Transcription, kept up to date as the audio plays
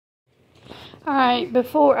Alright,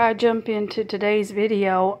 before I jump into today's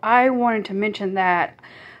video, I wanted to mention that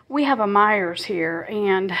we have a Myers here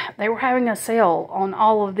and they were having a sale on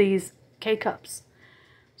all of these K-Cups.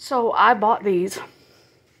 So I bought these.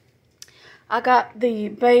 I got the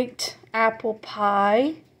baked apple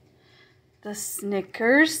pie, the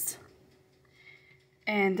Snickers,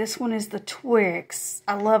 and this one is the Twix.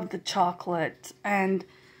 I love the chocolate. And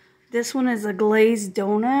this one is a glazed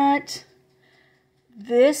donut.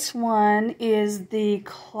 This one is the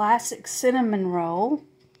classic cinnamon roll.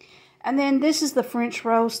 And then this is the French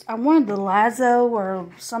roast. I wanted the Lazo or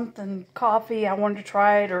something coffee. I wanted to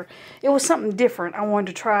try it, or it was something different I wanted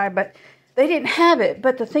to try, but they didn't have it.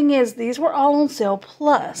 But the thing is, these were all on sale.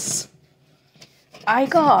 Plus, I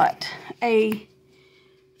got a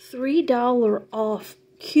 $3 off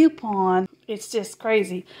coupon. It's just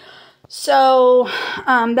crazy. So,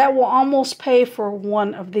 that will almost pay for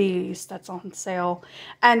one of these that's on sale.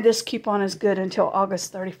 And this coupon is good until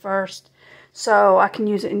August 31st. So, I can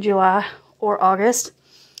use it in July or August.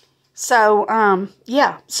 So,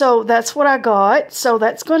 yeah. So, that's what I got. So,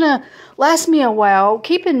 that's going to last me a while.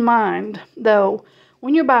 Keep in mind, though,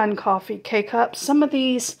 when you're buying coffee K-Cups, some of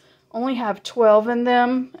these only have 12 in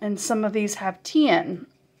them. And some of these have 10.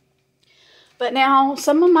 But now,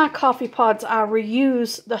 some of my coffee pods I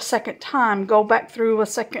reuse the second time, go back through a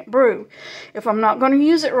second brew. If I'm not going to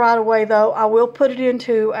use it right away, though, I will put it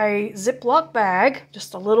into a Ziploc bag,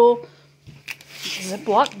 just a little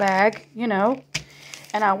Ziploc bag, you know,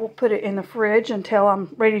 and I will put it in the fridge until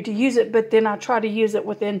I'm ready to use it, but then I try to use it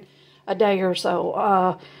within a day or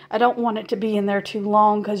so. I don't want it to be in there too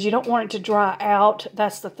long because you don't want it to dry out.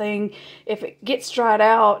 That's the thing. If it gets dried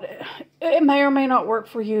out, it may or may not work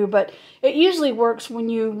for you, but it usually works when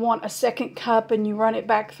you want a second cup and you run it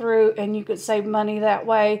back through, and you could save money that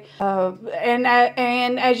way. And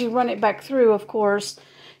as you run it back through, of course,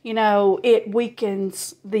 you know, it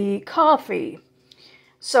weakens the coffee.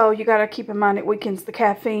 So you got to keep in mind it weakens the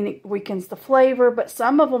caffeine, it weakens the flavor, but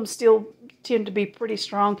some of them still tend to be pretty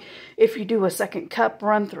strong if you do a second cup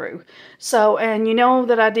run through. So, and you know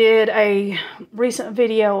that I did a recent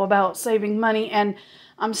video about saving money, and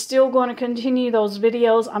I'm still going to continue those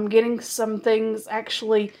videos. I'm getting some things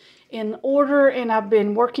actually in order, and I've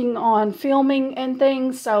been working on filming and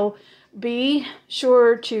things, so be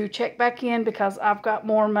sure to check back in because I've got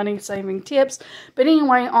more money saving tips. But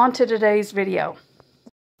anyway, on to today's video.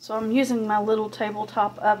 So I'm using my little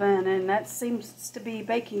tabletop oven, and that seems to be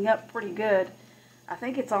baking up pretty good. I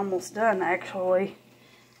think it's almost done, actually.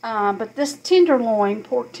 But this tenderloin,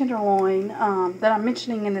 pork tenderloin, that I'm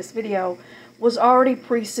mentioning in this video was already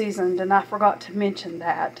pre-seasoned, and I forgot to mention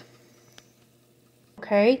that.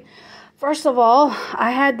 Okay, first of all, I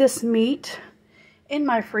had this meat in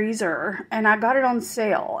my freezer, and I got it on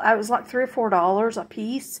sale. It was like $3 or $4 a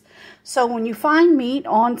piece. So when you find meat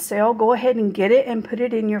on sale, go ahead and get it and put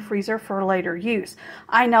it in your freezer for later use.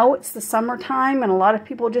 I know it's the summertime and a lot of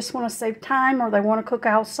people just want to save time, or they want to cook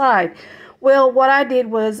outside. Well, what I did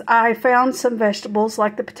was I found some vegetables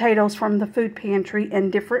like the potatoes from the food pantry and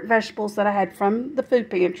different vegetables that I had from the food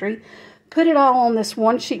pantry. Put it all on this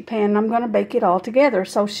one sheet pan, and I'm going to bake it all together.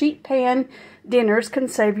 So sheet pan dinners can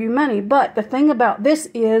save you money. But the thing about this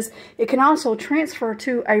is it can also transfer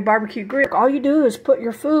to a barbecue grill. All you do is put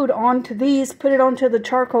your food onto these, put it onto the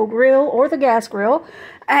charcoal grill or the gas grill,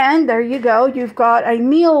 and there you go. You've got a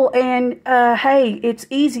meal, and hey, it's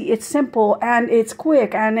easy, it's simple, and it's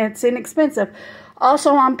quick, and it's inexpensive.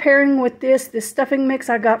 Also, I'm pairing with this stuffing mix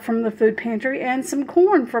I got from the food pantry and some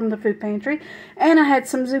corn from the food pantry. And I had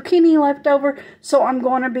some zucchini left over, so I'm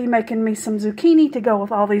going to be making me some zucchini to go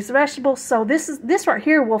with all these vegetables. So this right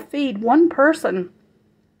here will feed one person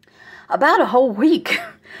about a whole week.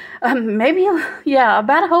 Maybe, yeah,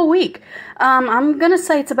 about a whole week. I'm going to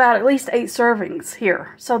say it's about at least 8 servings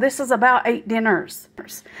here. So this is about 8 dinners.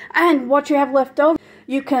 And what you have left over,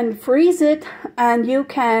 you can freeze it, and you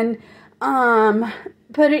can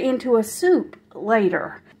put it into a soup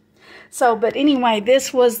later. So, but anyway,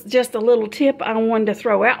 this was just a little tip I wanted to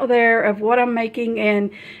throw out there of what I'm making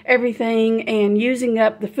and everything, and using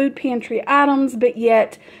up the food pantry items, but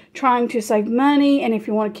yet trying to save money. And if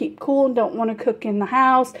you want to keep cool and don't want to cook in the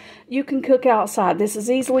house, you can cook outside. This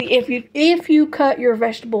is easily, if you cut your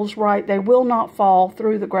vegetables right, they will not fall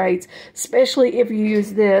through the grates, especially if you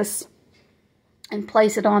use this and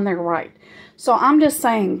place it on there right. So I'm just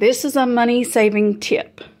saying, this is a money-saving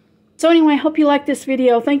tip. So anyway, I hope you like this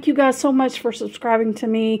video. Thank you guys so much for subscribing to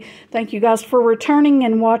me. Thank you guys for returning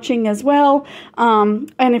and watching as well.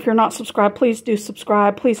 And if you're not subscribed, please do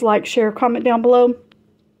subscribe. Please like, share, comment down below.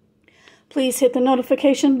 Please hit the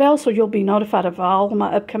notification bell so you'll be notified of all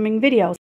my upcoming videos.